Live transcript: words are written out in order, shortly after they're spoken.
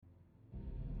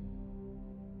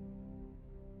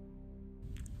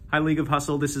Hi, League of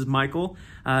Hustle. This is Michael.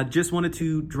 Just wanted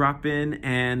to drop in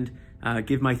and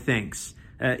give my thanks.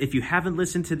 If you haven't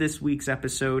listened to this week's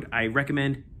episode, I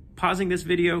recommend pausing this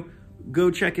video, go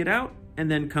check it out,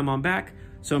 and then come on back.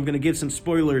 So I'm going to give some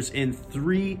spoilers in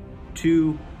 3,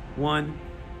 2, 1.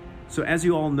 So as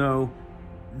you all know,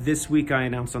 this week I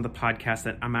announced on the podcast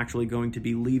that I'm actually going to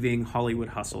be leaving Hollywood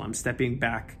Hustle. I'm stepping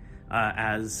back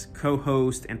as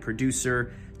co-host and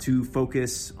producer to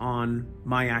focus on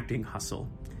my acting hustle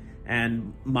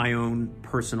and my own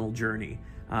personal journey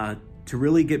to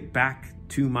really get back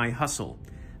to my hustle.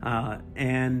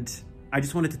 And I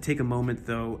just wanted to take a moment,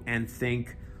 though, and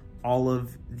thank all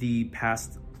of the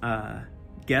past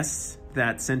guests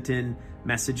that sent in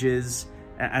messages,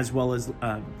 as well as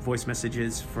voice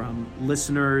messages from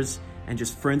listeners and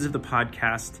just friends of the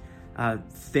podcast.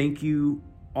 Thank you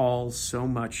all so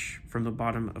much from the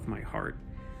bottom of my heart.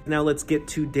 Now let's get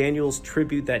to Daniel's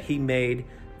tribute that he made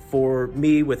for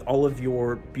me with all of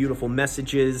your beautiful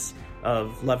messages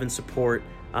of love and support.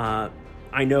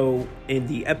 I know in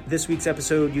this week's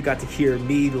episode, you got to hear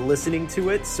me listening to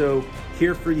it. So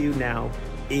here for you now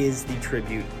is the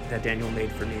tribute that Daniel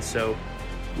made for me. So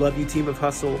love you, team of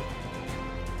Hustle.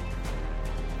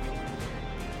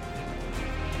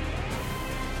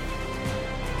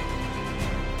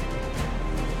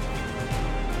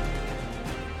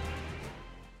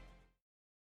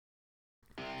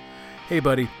 Hey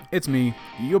buddy, it's me,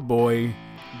 your boy,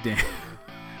 Dan.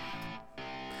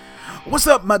 What's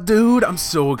up, my dude? I'm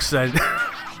so excited.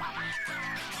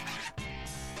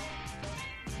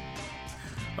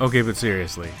 Okay, but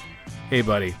seriously. Hey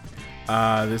buddy,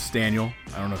 this is Daniel.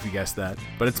 I don't know if you guessed that,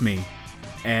 but it's me.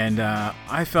 And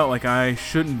I felt like I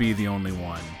shouldn't be the only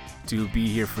one to be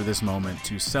here for this moment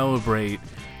to celebrate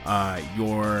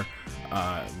your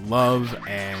love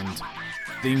and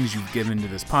things you've given to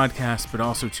this podcast, but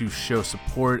also to show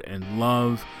support and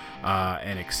love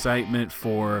and excitement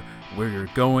for where you're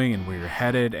going and where you're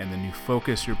headed and the new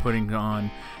focus you're putting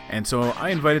on. And so I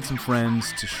invited some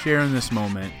friends to share in this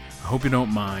moment. I hope you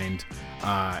don't mind.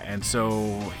 And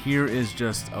so here is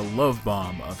just a love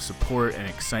bomb of support and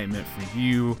excitement for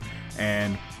you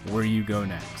and where you go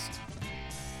next.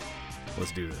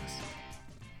 Let's do this.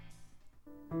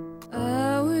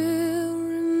 I will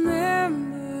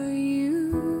remember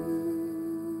you.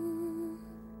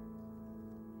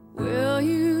 Will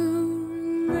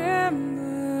you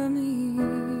remember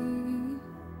me?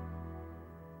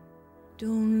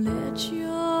 Don't let your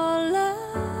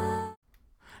love.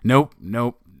 Nope.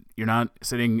 You're not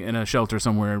sitting in a shelter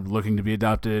somewhere looking to be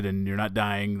adopted and you're not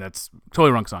dying. That's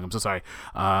totally wrong song. I'm so sorry.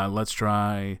 Let's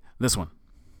try this one.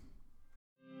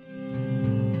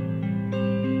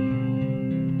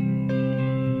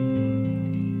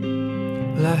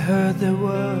 Well, I heard there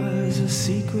was a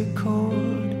secret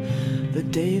chord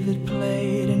that David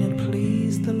played and it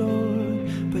pleased the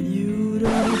Lord, but you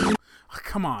don't.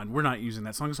 Come on, we're not using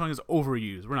that song. The song is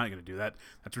overused. We're not going to do that.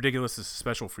 That's ridiculous. This is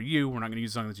special for you. We're not going to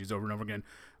use a song that's used over and over again.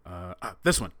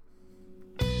 This one.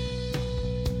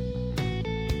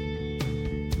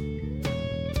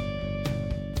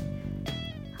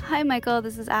 Hi, Michael.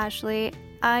 This is Ashley.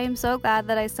 I am so glad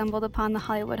that I stumbled upon the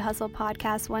Hollywood Hustle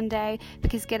podcast one day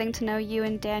because getting to know you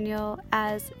and Daniel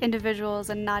as individuals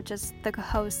and not just the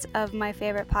hosts of my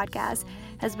favorite podcast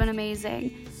has been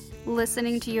amazing.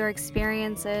 Listening to your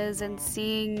experiences and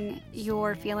seeing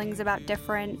your feelings about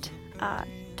different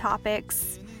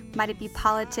topics, might it be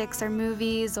politics or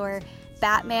movies or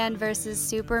Batman versus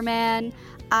Superman,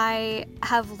 I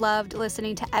have loved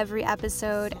listening to every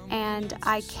episode and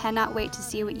I cannot wait to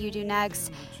see what you do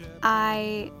next.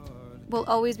 I will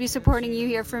always be supporting you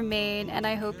here from Maine and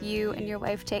I hope you and your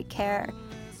wife take care.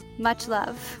 Much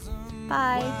love.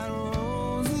 Bye.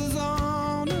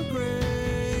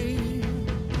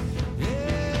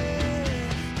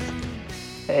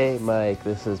 Hey Mike,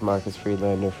 this is Marcus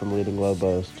Friedlander from Leading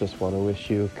Lobos. Just want to wish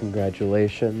you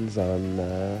congratulations on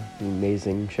the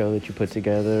amazing show that you put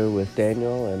together with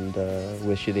Daniel and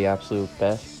wish you the absolute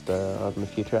best on the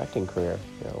future acting career.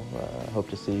 Hope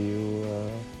to see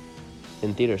you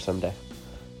in theater someday.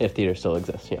 If theater still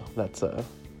exists, that's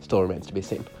still remains to be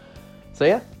seen. So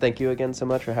yeah, thank you again so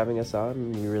much for having us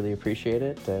on. We really appreciate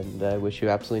it and I wish you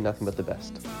absolutely nothing but the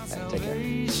best. All right, take care.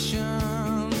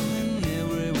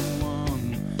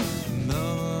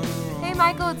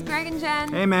 Michael, it's Greg and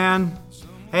Jen. Hey, man.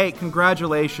 Hey,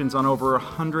 congratulations on over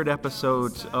 100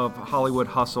 episodes of Hollywood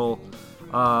Hustle.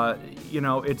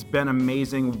 It's been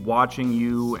amazing watching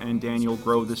you and Daniel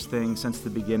grow this thing since the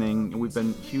beginning. We've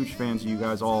been huge fans of you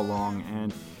guys all along.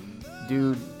 And,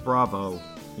 dude, bravo.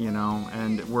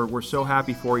 and we're so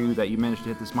happy for you that you managed to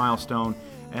hit this milestone.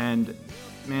 And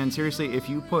man, seriously, if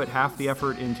you put half the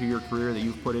effort into your career that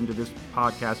you've put into this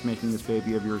podcast, making this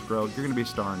baby of yours grow, you're going to be a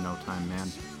star in no time, man.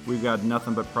 We've got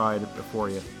nothing but pride for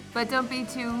you. But don't be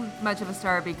too much of a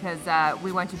star, because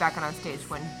we want you back on stage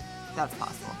when that's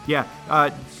possible. Yeah.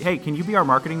 Hey, can you be our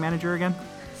marketing manager again?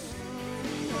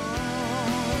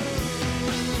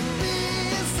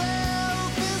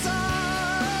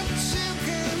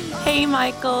 Hey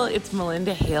Michael, it's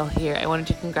Melinda Hale here. I wanted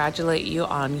to congratulate you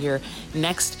on your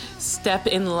next step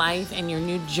in life and your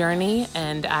new journey,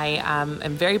 and I am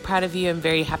very proud of you. I'm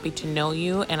very happy to know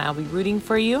you, and I'll be rooting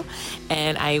for you,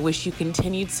 and I wish you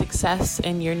continued success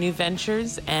in your new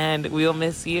ventures, and we'll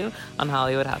miss you on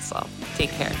Hollywood Hustle.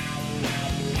 Take care.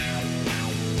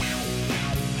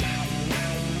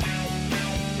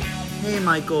 Hey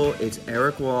Michael, it's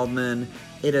Eric Waldman.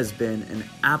 It has been an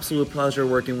absolute pleasure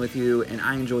working with you, and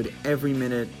I enjoyed every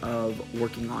minute of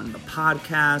working on the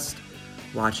podcast,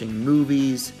 watching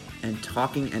movies, and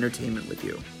talking entertainment with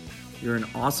you. You're an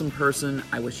awesome person.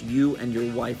 I wish you and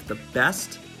your wife the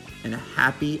best and a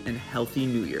happy and healthy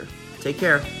new year. Take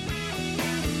care.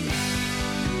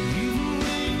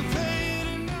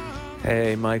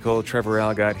 Hey Michael, Trevor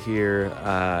Algott here.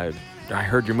 I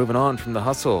heard you're moving on from The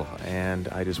Hustle, and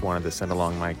I just wanted to send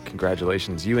along my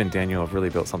congratulations. You and Daniel have really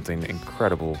built something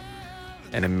incredible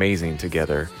and amazing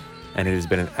together, and it has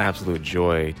been an absolute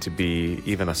joy to be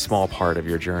even a small part of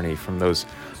your journey from those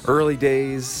early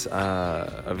days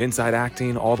of inside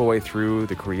acting all the way through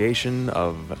the creation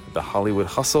of The Hollywood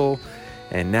Hustle,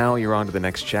 and now you're on to the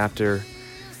next chapter.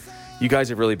 You guys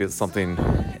have really built something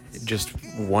just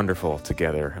wonderful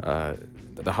together.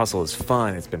 The Hustle is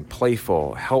fun. It's been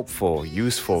playful, helpful,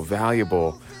 useful,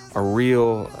 valuable, a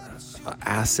real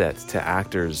asset to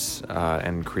actors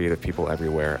and creative people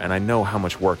everywhere. And I know how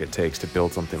much work it takes to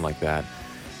build something like that,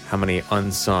 how many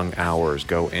unsung hours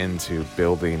go into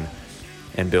building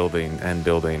and building and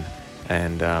building.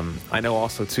 And I know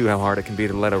also, too, how hard it can be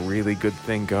to let a really good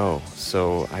thing go.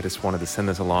 So I just wanted to send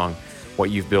this along.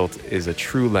 What you've built is a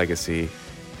true legacy,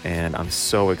 and I'm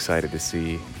so excited to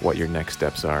see what your next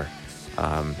steps are.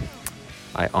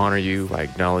 I honor you, I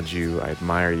acknowledge you, I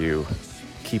admire you.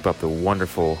 Keep up the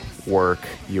wonderful work.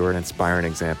 You're an inspiring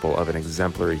example of an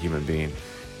exemplary human being.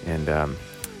 And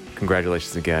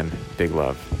congratulations again. Big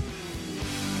love.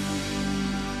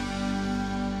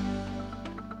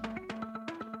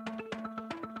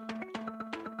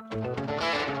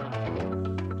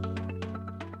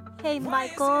 Hey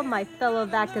Michael, my fellow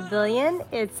Vacavilion,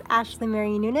 it's Ashley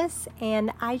Mary Nunes,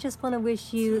 and I just want to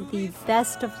wish you the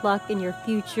best of luck in your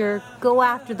future. Go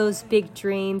after those big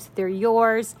dreams, they're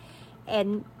yours,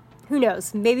 and who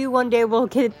knows, maybe one day we'll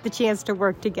get the chance to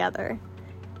work together.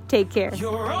 Take care.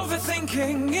 You're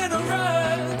overthinking in a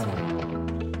rut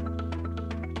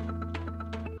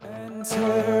and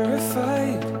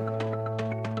terrified.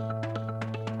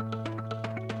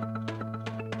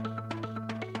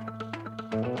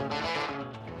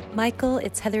 Michael,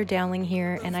 it's Heather Dowling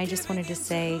here, and I just wanted to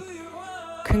say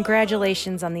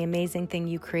congratulations on the amazing thing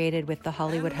you created with the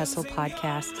Hollywood Hustle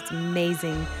podcast. It's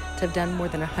amazing to have done more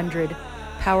than 100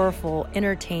 powerful,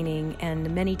 entertaining,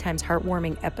 and many times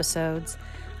heartwarming episodes.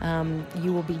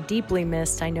 You will be deeply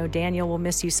missed. I know Daniel will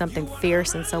miss you something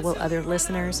fierce, and so will other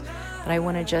listeners. But I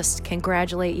want to just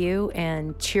congratulate you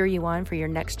and cheer you on for your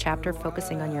next chapter,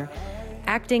 focusing on your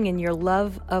acting and your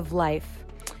love of life.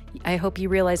 I hope you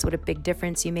realize what a big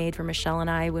difference you made for Michelle and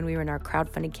I when we were in our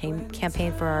crowdfunding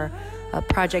campaign for our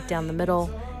project Down the Middle,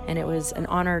 and it was an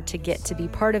honor to get to be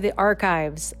part of the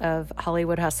archives of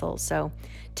Hollywood Hustle. So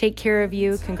take care of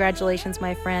you. Congratulations,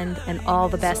 my friend, and all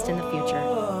the best in the future.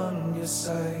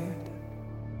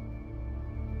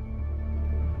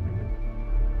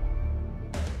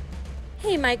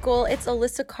 Hey Michael, it's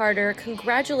Alyssa Carter.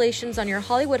 Congratulations on your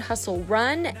Hollywood Hustle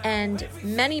run and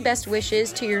many best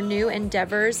wishes to your new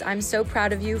endeavors. I'm so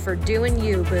proud of you for doing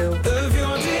you, boo.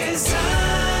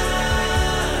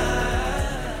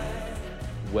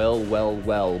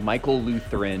 Well. Michael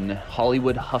Lutheran,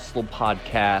 Hollywood Hustle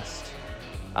podcast.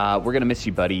 We're going to miss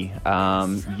you, buddy.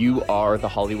 You are the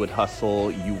Hollywood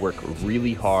Hustle. You work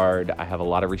really hard. I have a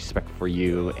lot of respect for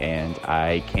you, and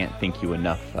I can't thank you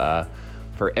enough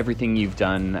for everything you've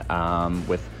done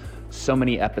with so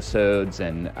many episodes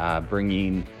and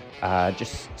bringing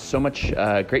just so much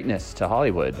greatness to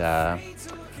Hollywood, a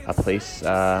place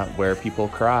where people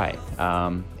cry.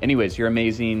 Anyways, you're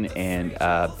amazing, and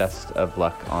best of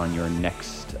luck on your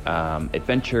next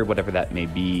adventure, whatever that may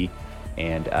be.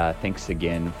 And thanks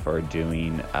again for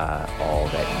doing all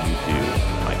that you do,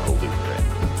 Michael Lutheran.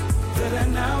 That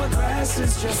an hourglass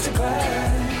is just a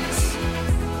glass.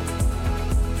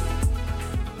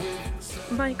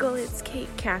 Michael, it's Kate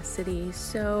Cassidy.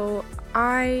 So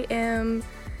I am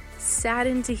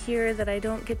saddened to hear that I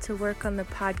don't get to work on the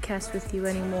podcast with you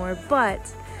anymore,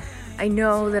 but I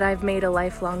know that I've made a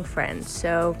lifelong friend,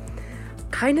 so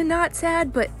kind of not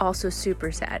sad, but also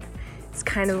super sad. It's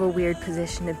kind of a weird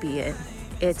position to be in.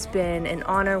 It's been an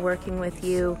honor working with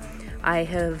you. I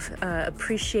have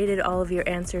appreciated all of your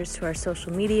answers to our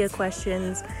social media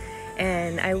questions,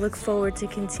 and I look forward to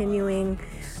continuing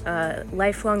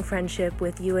lifelong friendship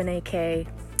with you and AK,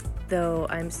 though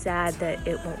I'm sad that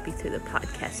it won't be through the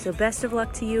podcast. So best of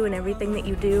luck to you and everything that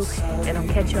you do, and I'll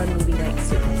catch you on movie night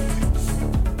soon.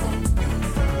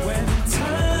 When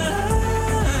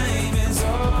time is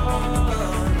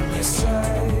on your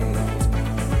side.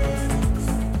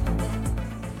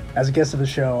 As a guest of the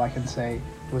show, I can say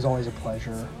it was always a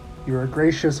pleasure. You were a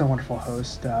gracious and wonderful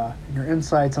host, and your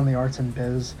insights on the arts and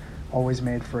biz always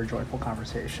made for a joyful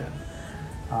conversation.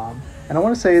 And I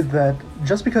want to say that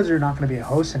just because you're not going to be a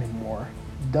host anymore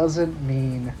doesn't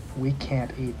mean we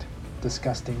can't eat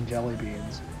disgusting jelly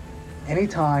beans.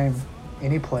 Anytime,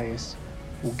 any place,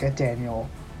 we'll get Daniel,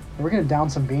 and we're going to down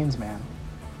some beans, man.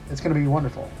 It's going to be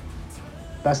wonderful.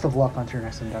 Best of luck onto your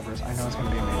next endeavors. I know it's going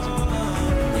to be amazing.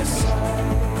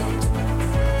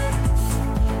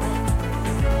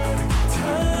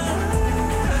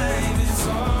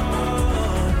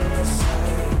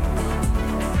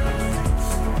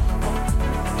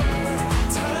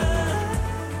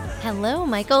 Hello,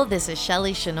 Michael. This is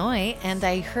Shelly Shenoy, and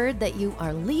I heard that you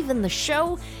are leaving the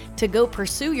show to go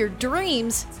pursue your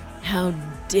dreams. How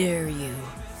dare you?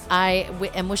 I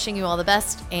am wishing you all the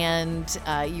best, and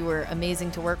you were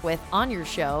amazing to work with on your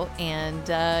show, and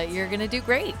you're going to do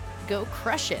great. Go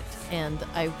crush it, and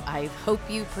I hope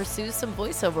you pursue some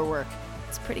voiceover work.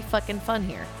 It's pretty fucking fun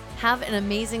here. Have an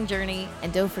amazing journey,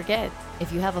 and don't forget,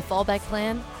 if you have a fallback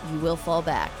plan, you will fall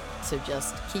back. So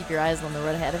just keep your eyes on the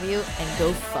road ahead of you and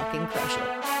go fucking crush it.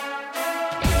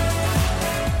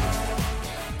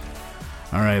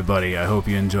 All right, buddy. I hope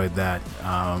you enjoyed that.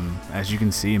 As you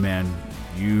can see, man,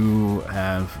 you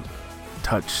have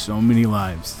touched so many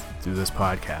lives through this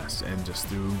podcast and just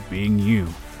through being you.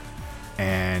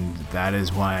 And that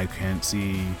is why I can't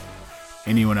see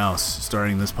anyone else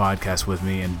starting this podcast with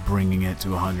me and bringing it to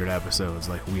 100 episodes.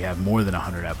 Like, we have more than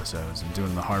 100 episodes, and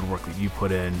doing the hard work that you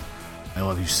put in. I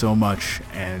love you so much,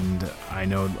 and I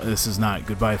know this is not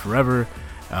goodbye forever.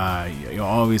 You'll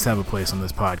always have a place on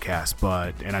this podcast,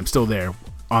 and I'm still there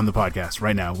on the podcast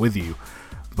right now with you.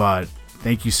 But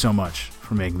thank you so much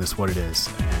for making this what it is,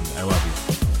 and I love you.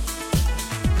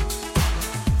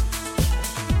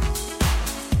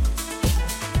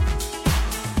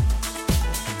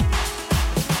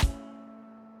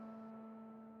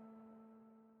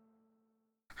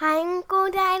 Hi,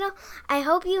 Uncle Dido. I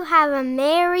hope you have a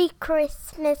Merry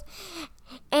Christmas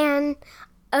and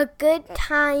a good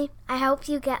time. I hope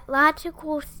you get lots of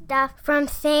cool stuff from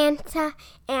Santa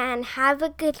and have a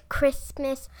good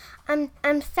Christmas.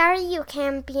 I'm sorry you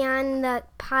can't be on the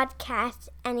podcast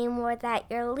anymore, that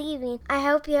you're leaving. I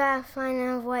hope you have fun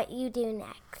of what you do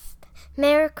next.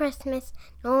 Merry Christmas,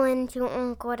 Nolan to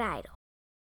Uncle Dido.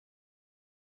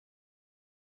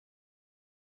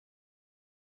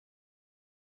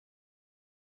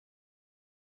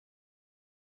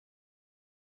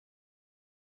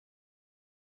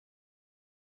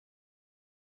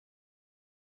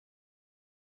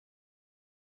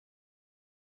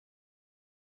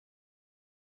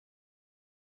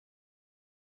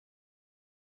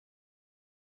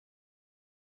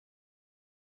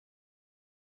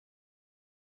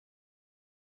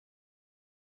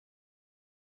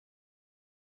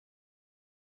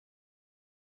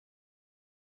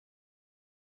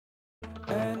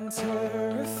 And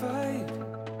terrified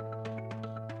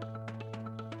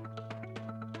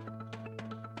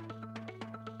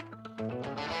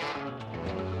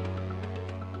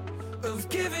of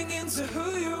giving in to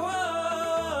who you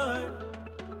are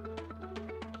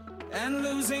and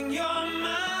losing your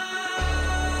mind.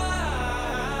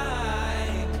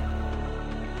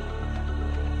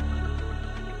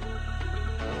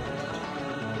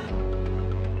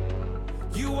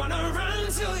 You wanna run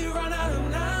till you run out of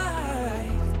night.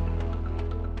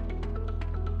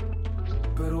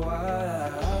 But why?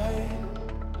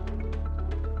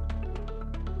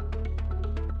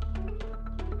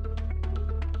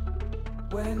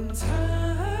 When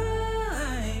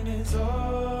time is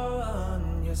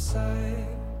on your side,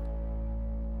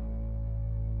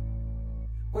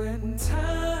 when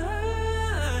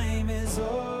time is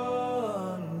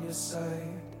on your side.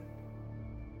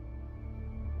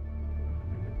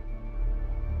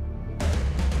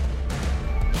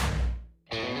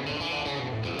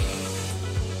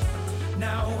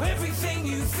 Now everything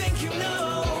you you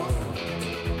know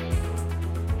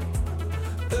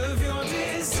of your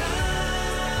design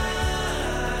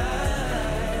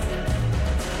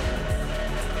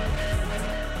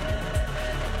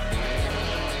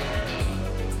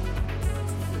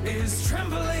is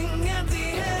trembling at the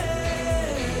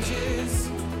edges.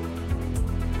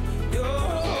 You're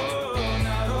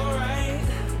not alright.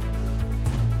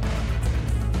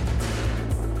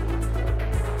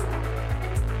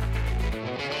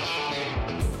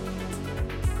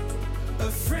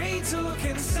 Afraid to look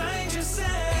inside yourself.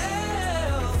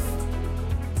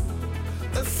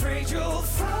 Afraid you'll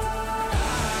find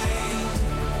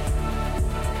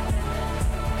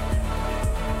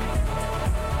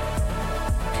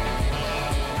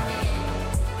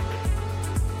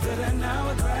that an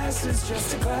hourglass is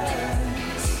just a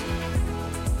glass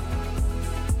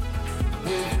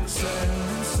with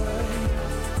silence inside.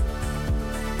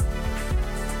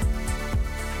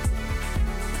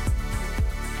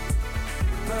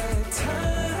 By the time